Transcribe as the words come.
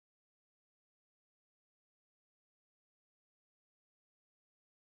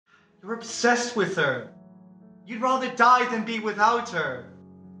You're obsessed with her. You'd rather die than be without her.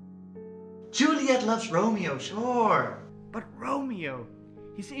 Juliet loves Romeo, sure. But Romeo,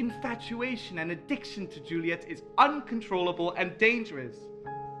 his infatuation and addiction to Juliet is uncontrollable and dangerous.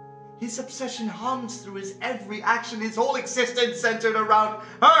 His obsession hums through his every action, his whole existence centered around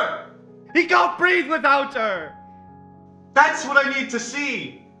her. He can't breathe without her. That's what I need to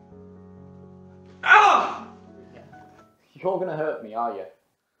see. Ah! You're gonna hurt me, are you?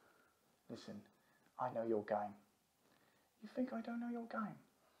 Listen, I know your game. You think I don't know your game?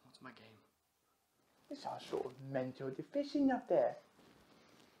 What's my game? It's our sort of mental deficient up there.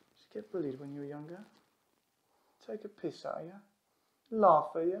 Just get bullied when you were younger. Take a piss at you. Laugh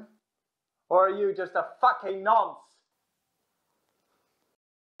at you. Or are you just a fucking nonce?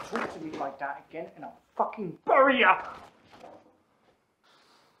 Talk to me like that again and I'll fucking bury you!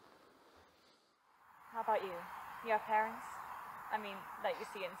 How about you? You have parents? I mean, that you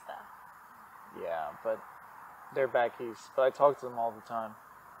see and stuff. Yeah, but they're back east. But I talk to them all the time.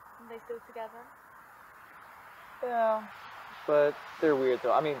 And they still together? Yeah, but they're weird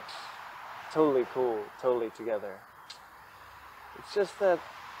though. I mean, totally cool, totally together. It's just that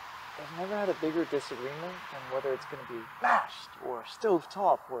they've never had a bigger disagreement than whether it's going to be mashed or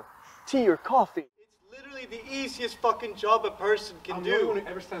stovetop or tea or coffee. It's literally the easiest fucking job a person can do. No one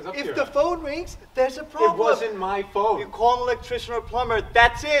ever stands up to you. If the phone rings, there's a problem. It wasn't my phone. You call an electrician or plumber,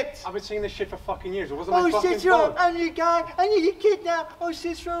 that's it. I've been saying this shit for fucking years. It wasn't my fucking Cicero, phone. I'm your guy. I need your kid now. Oh,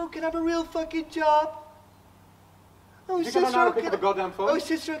 Cicero, can I have a real fucking job? Oh, You think I don't know how to pick up a goddamn phone? Oh,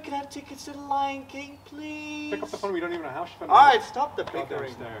 Cicero, can I have tickets to the Lion King, please? Pick up the phone. We don't even know how she found Alright, stop the Go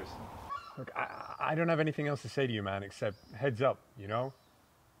bickering. downstairs. Look, I don't have anything else to say to you, man, except heads up, you know?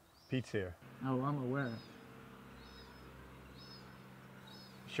 Pete's here. Oh, I'm aware.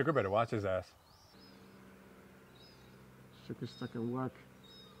 Sugar better watch his ass. Sugar's stuck at work.